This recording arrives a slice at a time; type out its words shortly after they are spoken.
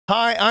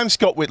Hi, I'm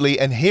Scott Whitley,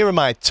 and here are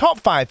my top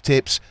 5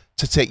 tips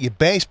to take your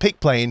bass pick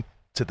playing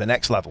to the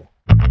next level.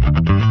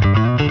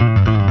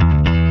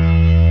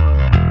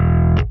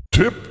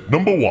 Tip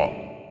number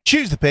 1.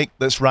 Choose the pick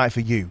that's right for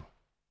you.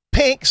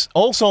 Picks,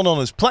 also known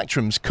as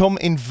plectrums, come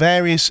in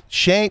various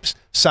shapes,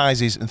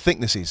 sizes and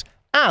thicknesses,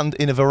 and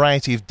in a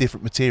variety of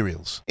different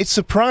materials. It's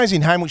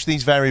surprising how much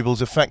these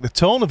variables affect the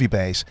tone of your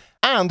bass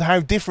and how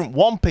different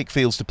one pick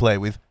feels to play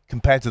with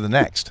compared to the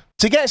next.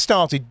 To get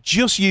started,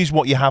 just use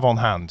what you have on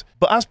hand,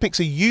 but as picks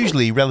are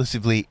usually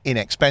relatively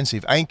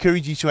inexpensive, I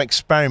encourage you to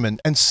experiment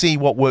and see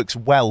what works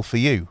well for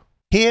you.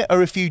 Here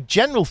are a few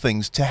general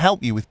things to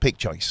help you with pick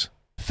choice.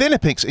 Thinner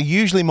picks are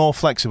usually more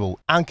flexible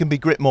and can be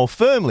gripped more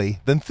firmly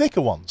than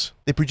thicker ones.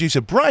 They produce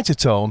a brighter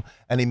tone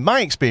and, in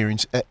my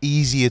experience, are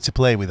easier to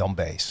play with on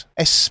bass,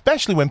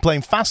 especially when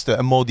playing faster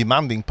and more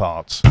demanding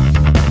parts.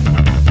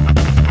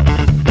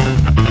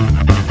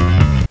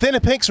 Thinner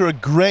picks are a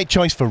great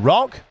choice for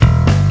rock,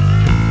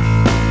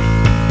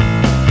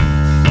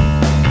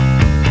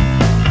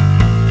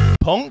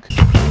 punk,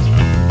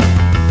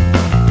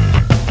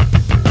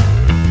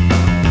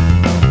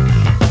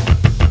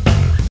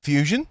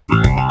 fusion,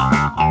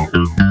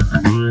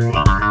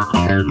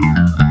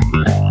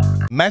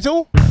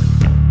 metal,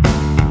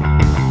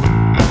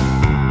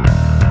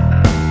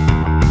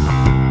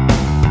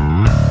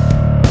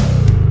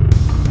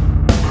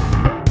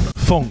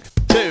 funk.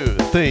 2,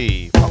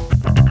 3, funk.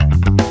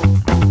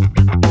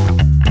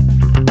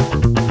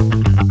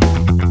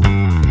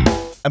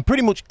 And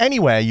pretty much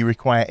anywhere you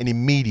require an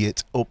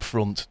immediate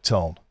upfront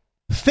tone.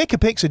 Thicker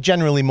picks are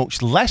generally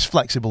much less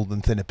flexible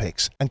than thinner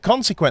picks and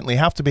consequently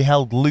have to be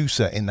held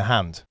looser in the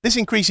hand. This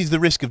increases the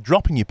risk of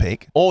dropping your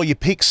pick or your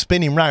pick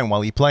spinning round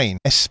while you're playing,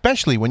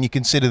 especially when you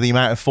consider the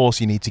amount of force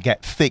you need to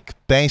get thick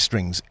bass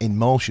strings in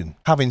motion.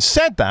 Having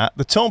said that,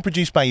 the tone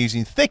produced by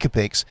using thicker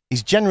picks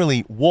is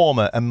generally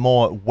warmer and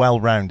more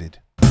well-rounded.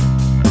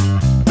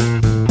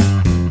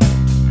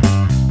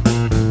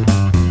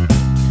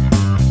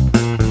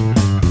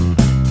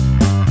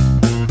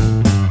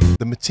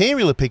 The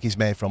material a pick is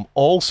made from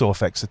also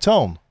affects the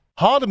tone.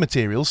 Harder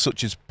materials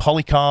such as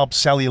polycarb,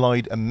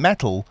 celluloid and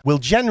metal will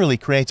generally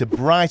create a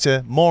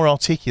brighter, more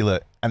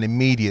articulate and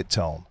immediate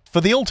tone. For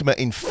the ultimate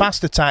in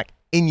fast attack,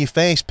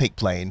 in-your-face pick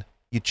playing,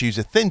 you choose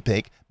a thin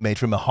pick made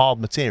from a hard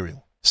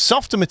material.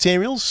 Softer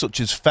materials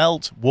such as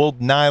felt,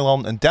 wood,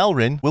 nylon and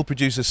Delrin will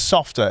produce a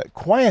softer,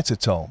 quieter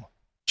tone.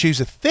 Choose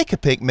a thicker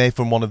pick made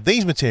from one of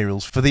these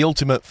materials for the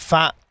ultimate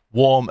fat,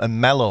 warm and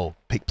mellow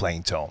pick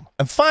playing tone.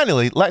 And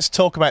finally, let's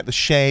talk about the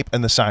shape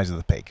and the size of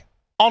the pick.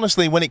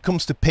 Honestly, when it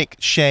comes to pick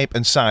shape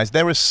and size,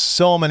 there are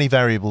so many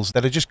variables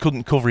that I just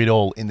couldn't cover it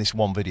all in this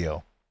one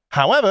video.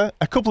 However,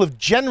 a couple of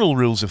general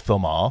rules of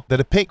thumb are that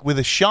a pick with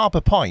a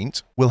sharper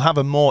point will have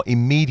a more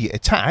immediate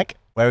attack,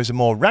 whereas a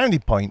more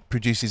rounded point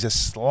produces a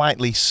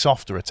slightly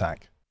softer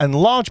attack. And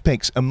large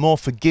picks are more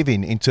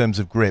forgiving in terms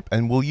of grip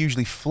and will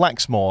usually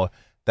flex more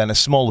than a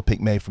smaller pick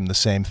made from the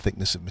same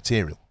thickness of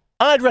material.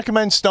 I'd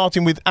recommend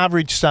starting with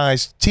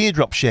average-sized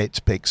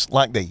teardrop-shaped picks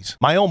like these.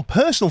 My own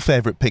personal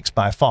favourite picks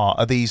by far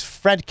are these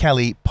Fred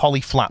Kelly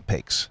poly-flat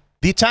picks.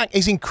 The attack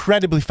is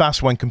incredibly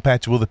fast when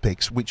compared to other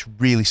picks, which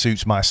really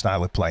suits my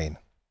style of playing.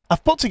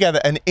 I've put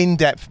together an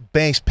in-depth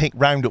bass pick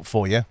roundup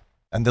for you,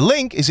 and the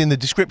link is in the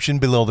description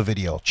below the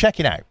video. Check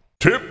it out.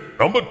 Tip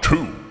number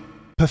 2.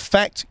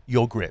 Perfect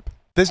your grip.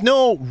 There's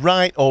no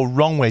right or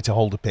wrong way to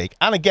hold a pick,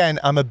 and again,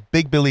 I'm a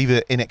big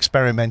believer in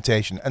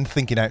experimentation and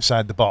thinking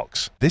outside the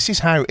box. This is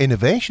how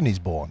innovation is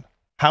born.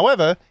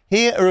 However,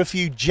 here are a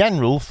few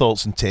general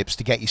thoughts and tips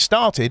to get you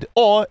started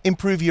or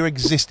improve your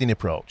existing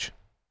approach.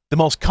 The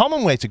most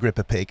common way to grip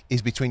a pick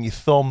is between your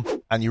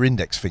thumb and your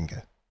index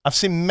finger. I've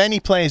seen many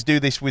players do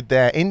this with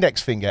their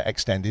index finger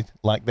extended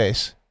like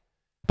this,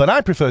 but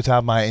I prefer to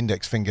have my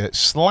index finger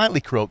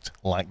slightly crooked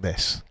like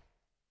this.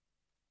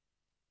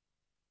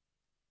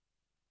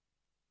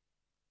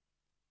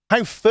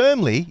 How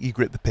firmly you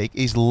grip the pick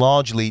is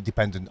largely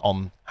dependent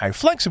on how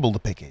flexible the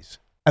pick is.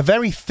 A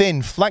very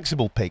thin,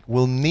 flexible pick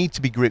will need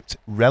to be gripped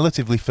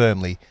relatively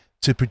firmly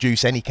to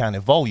produce any kind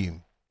of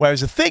volume,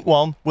 whereas a thick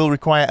one will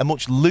require a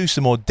much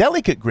looser, more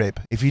delicate grip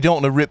if you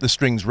don't want to rip the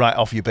strings right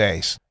off your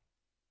bass.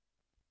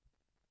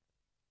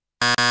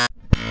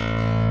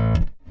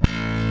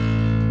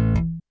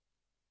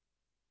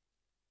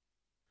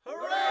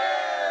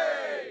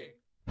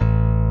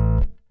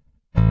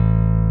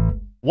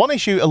 One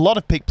issue a lot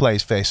of pick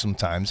players face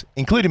sometimes,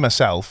 including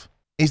myself,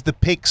 is the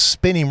pick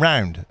spinning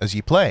round as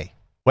you play,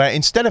 where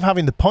instead of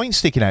having the point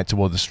sticking out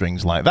toward the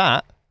strings like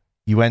that,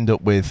 you end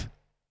up with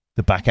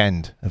the back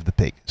end of the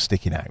pick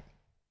sticking out.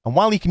 And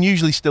while you can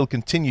usually still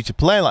continue to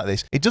play like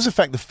this, it does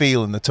affect the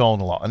feel and the tone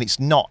a lot, and it's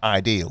not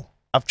ideal.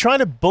 I've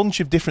tried a bunch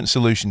of different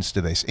solutions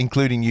to this,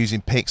 including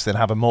using picks that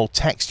have a more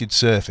textured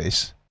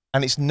surface,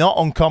 and it's not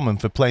uncommon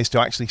for players to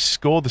actually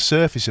score the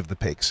surface of the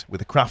picks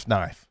with a craft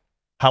knife.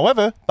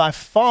 However, by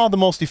far the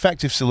most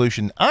effective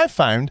solution I've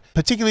found,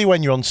 particularly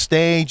when you're on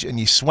stage and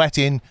you're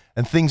sweating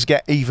and things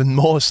get even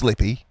more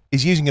slippy,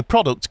 is using a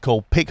product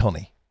called Pick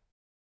Honey.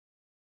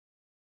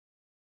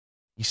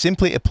 You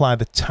simply apply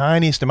the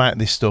tiniest amount of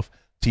this stuff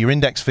to your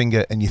index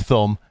finger and your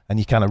thumb, and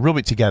you kind of rub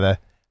it together,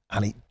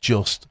 and it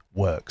just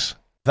works.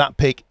 That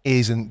pick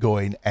isn't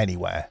going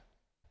anywhere.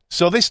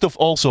 So this stuff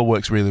also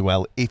works really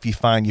well if you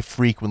find you're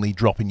frequently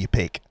dropping your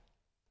pick.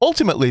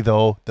 Ultimately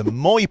though, the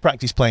more you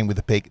practice playing with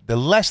the pick, the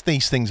less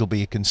these things will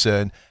be a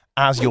concern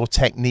as your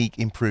technique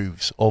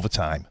improves over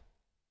time.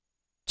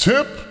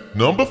 Tip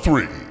number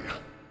 3.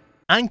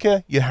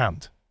 Anchor your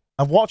hand.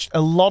 I've watched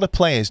a lot of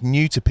players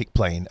new to pick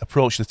playing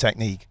approach the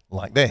technique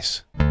like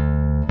this.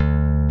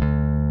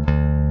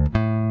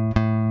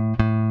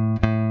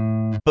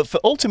 But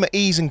for ultimate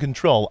ease and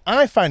control,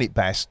 I find it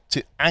best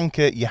to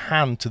anchor your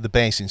hand to the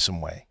bass in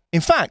some way. In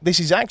fact, this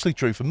is actually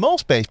true for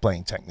most bass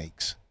playing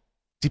techniques.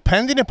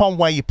 Depending upon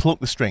where you pluck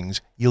the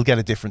strings, you'll get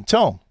a different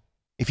tone.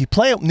 If you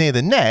play up near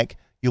the neck,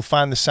 you'll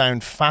find the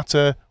sound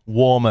fatter,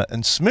 warmer,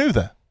 and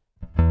smoother.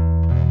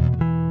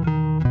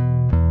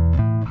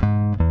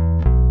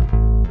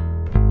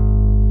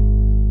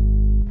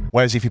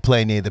 Whereas if you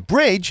play near the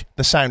bridge,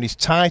 the sound is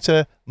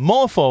tighter,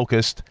 more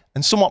focused,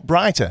 and somewhat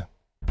brighter.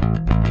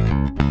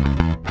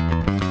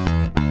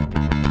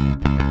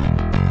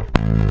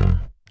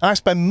 I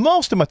spend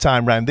most of my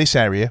time around this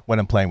area when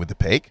I'm playing with the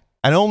pick,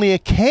 and only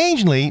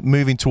occasionally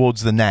moving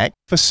towards the neck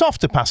for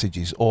softer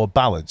passages or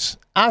ballads,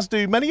 as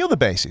do many other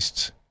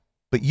bassists.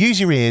 But use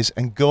your ears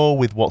and go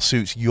with what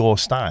suits your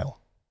style.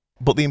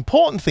 But the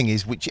important thing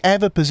is,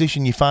 whichever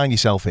position you find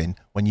yourself in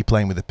when you're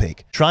playing with the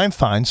pick, try and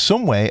find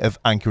some way of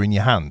anchoring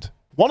your hand.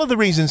 One of the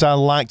reasons I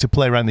like to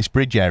play around this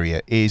bridge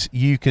area is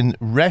you can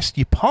rest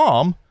your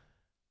palm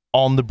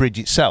on the bridge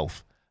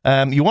itself.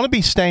 You want to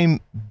be staying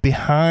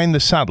behind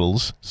the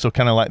saddles, so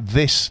kind of like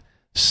this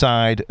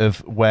side of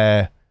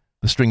where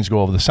the strings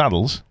go over the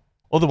saddles.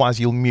 Otherwise,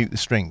 you'll mute the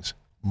strings.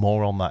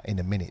 More on that in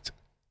a minute.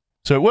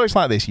 So it works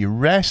like this. You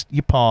rest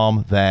your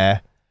palm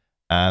there,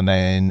 and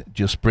then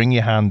just bring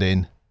your hand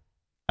in,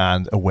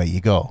 and away you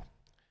go.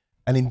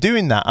 And in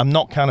doing that, I'm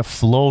not kind of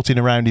floating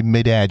around in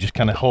midair, just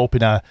kind of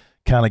hoping I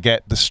kind of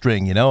get the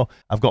string, you know.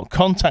 I've got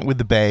contact with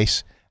the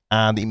bass,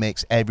 and it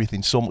makes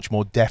everything so much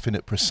more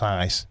definite,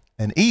 precise,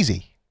 and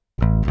easy.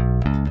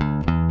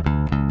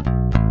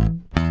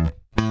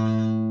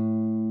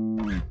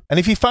 And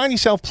if you find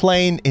yourself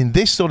playing in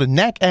this sort of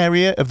neck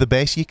area of the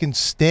bass, you can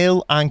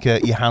still anchor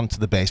your hand to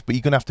the bass, but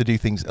you're going to have to do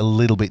things a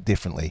little bit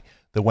differently.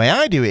 The way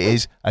I do it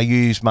is I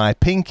use my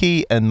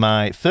pinky and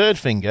my third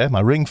finger, my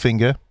ring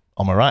finger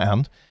on my right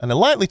hand, and I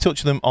lightly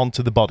touch them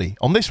onto the body.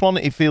 On this one,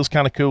 it feels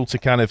kind of cool to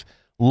kind of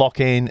lock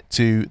in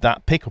to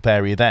that pickup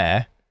area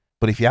there.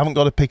 But if you haven't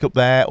got a pickup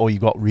there, or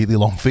you've got really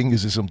long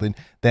fingers or something,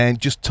 then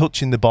just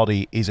touching the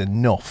body is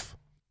enough.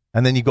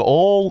 And then you've got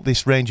all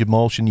this range of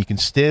motion. You can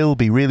still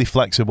be really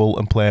flexible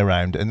and play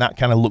around, and that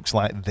kind of looks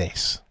like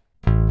this.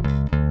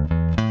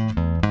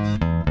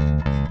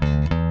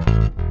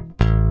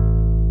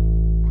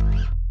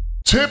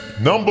 Tip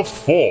number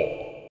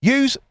 4.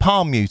 Use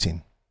palm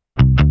muting.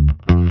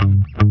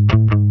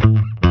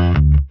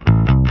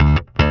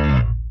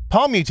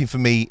 Palm muting for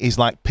me is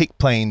like pick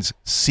playing's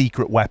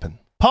secret weapon.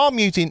 Palm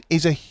muting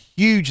is a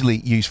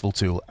hugely useful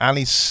tool and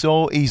is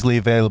so easily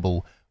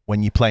available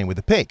when you're playing with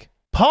a pick.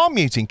 Palm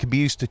muting can be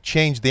used to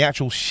change the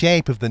actual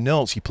shape of the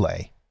notes you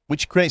play,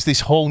 which creates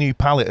this whole new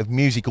palette of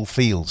musical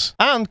feels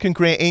and can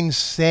create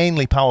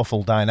insanely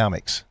powerful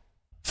dynamics.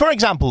 For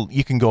example,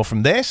 you can go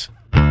from this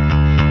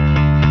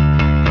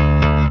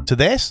to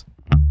this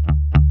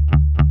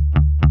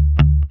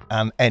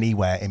and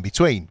anywhere in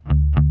between.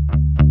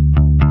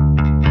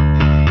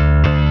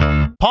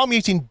 Palm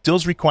muting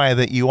does require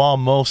that you are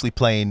mostly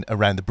playing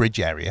around the bridge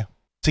area.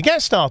 To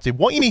get started,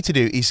 what you need to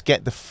do is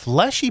get the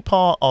fleshy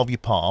part of your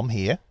palm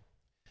here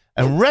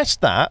and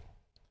rest that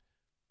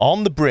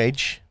on the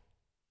bridge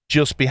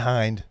just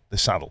behind the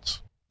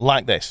saddles,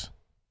 like this.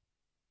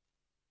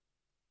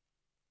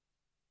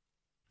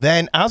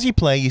 Then as you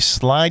play, you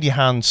slide your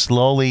hand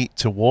slowly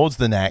towards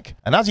the neck,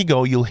 and as you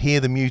go, you'll hear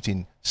the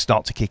muting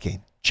start to kick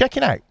in. Check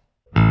it out.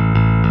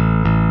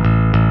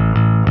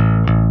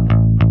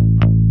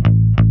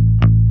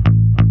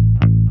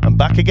 And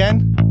back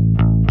again.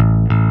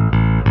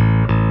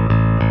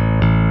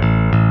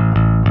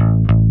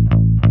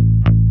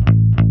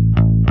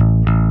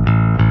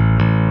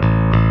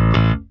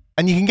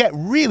 And you can get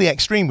really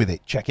extreme with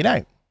it. Check it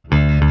out.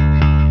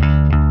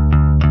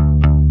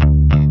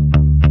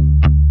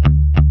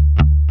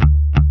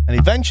 And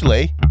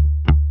eventually,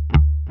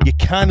 you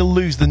kind of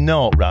lose the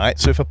note, right?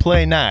 So if I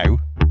play now,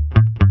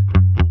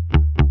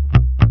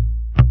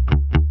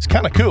 it's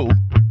kind of cool,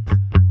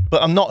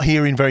 but I'm not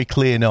hearing very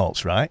clear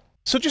notes, right?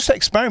 So just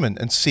experiment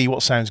and see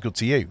what sounds good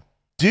to you.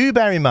 Do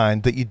bear in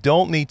mind that you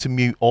don't need to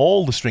mute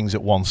all the strings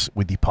at once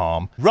with your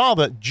palm,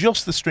 rather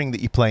just the string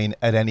that you're playing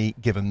at any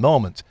given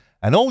moment.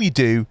 And all you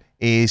do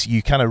is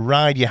you kind of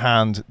ride your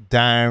hand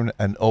down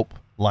and up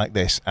like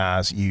this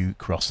as you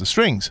cross the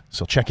strings.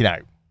 So check it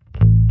out.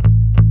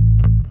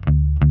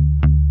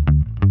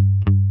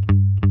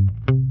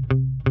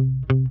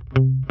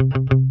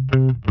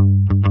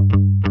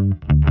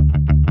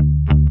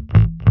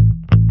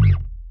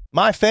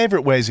 My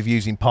favorite ways of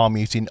using palm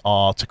muting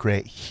are to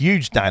create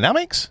huge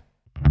dynamics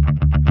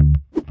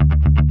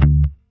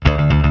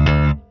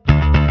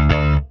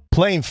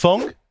Playing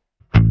funk.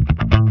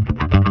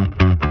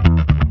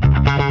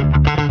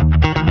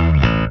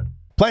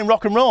 Playing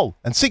rock and roll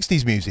and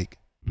 60s music.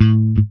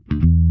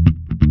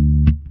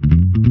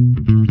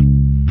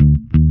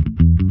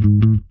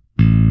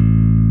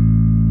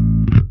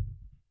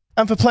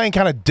 And for playing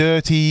kind of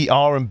dirty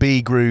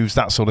R&B grooves,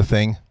 that sort of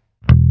thing.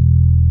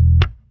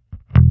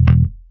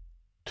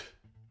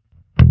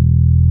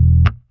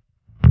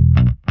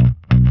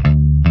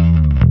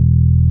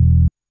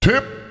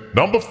 Tip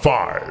number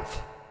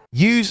 5.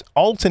 Use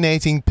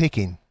alternating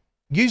picking.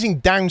 Using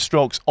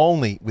downstrokes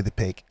only with the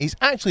pick is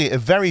actually a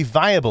very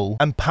viable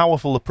and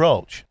powerful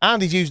approach,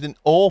 and is used an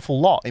awful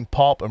lot in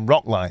pop and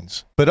rock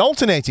lines. But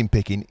alternating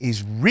picking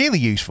is really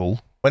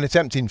useful when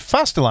attempting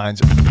faster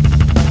lines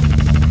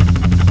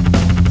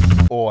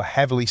or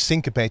heavily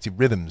syncopated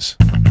rhythms.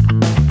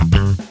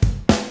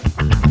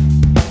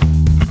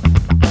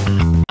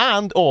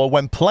 And or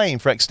when playing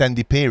for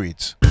extended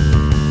periods.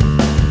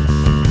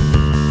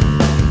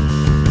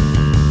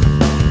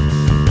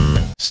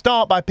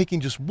 Start by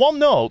picking just one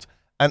note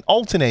and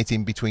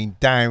alternating between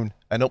down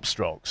and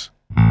upstrokes.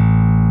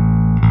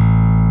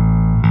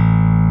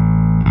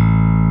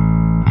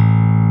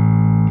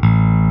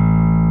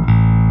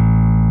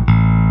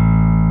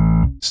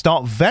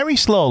 Start very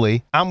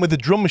slowly and with a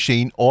drum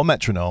machine or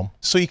metronome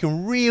so you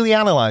can really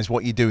analyze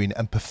what you're doing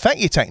and perfect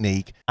your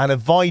technique and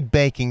avoid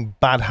baking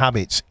bad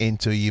habits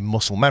into your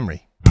muscle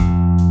memory.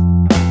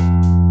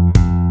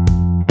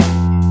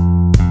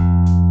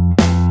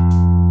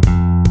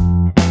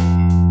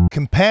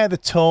 Compare the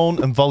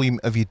tone and volume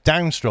of your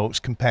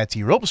downstrokes compared to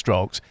your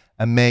upstrokes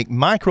and make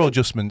micro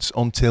adjustments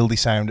until they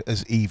sound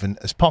as even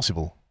as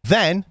possible.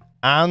 Then,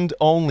 and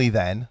only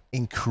then,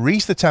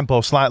 increase the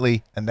tempo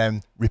slightly and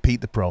then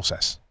repeat the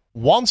process.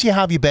 Once you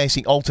have your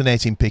basic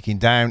alternating picking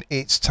down,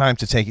 it's time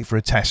to take it for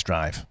a test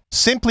drive.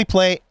 Simply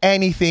play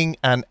anything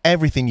and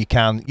everything you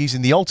can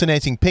using the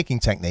alternating picking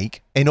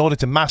technique in order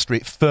to master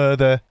it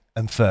further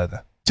and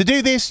further. To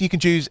do this, you can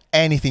choose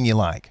anything you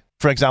like.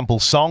 For example,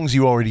 songs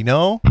you already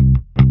know,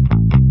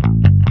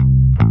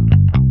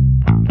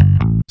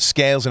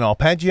 scales and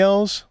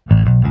arpeggios,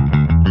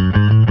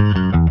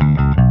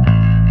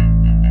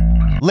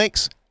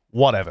 licks,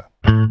 whatever.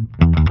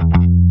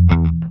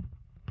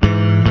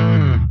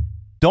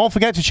 Don't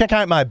forget to check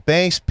out my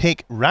bass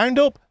pick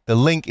roundup. The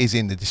link is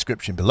in the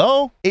description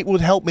below. It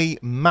would help me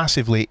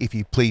massively if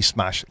you please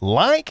smash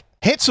like,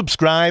 hit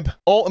subscribe,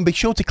 and be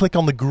sure to click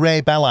on the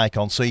grey bell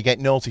icon so you get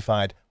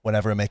notified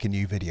whenever I make a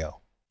new video.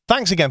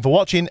 Thanks again for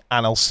watching,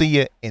 and I'll see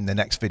you in the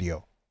next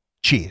video.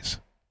 Cheers.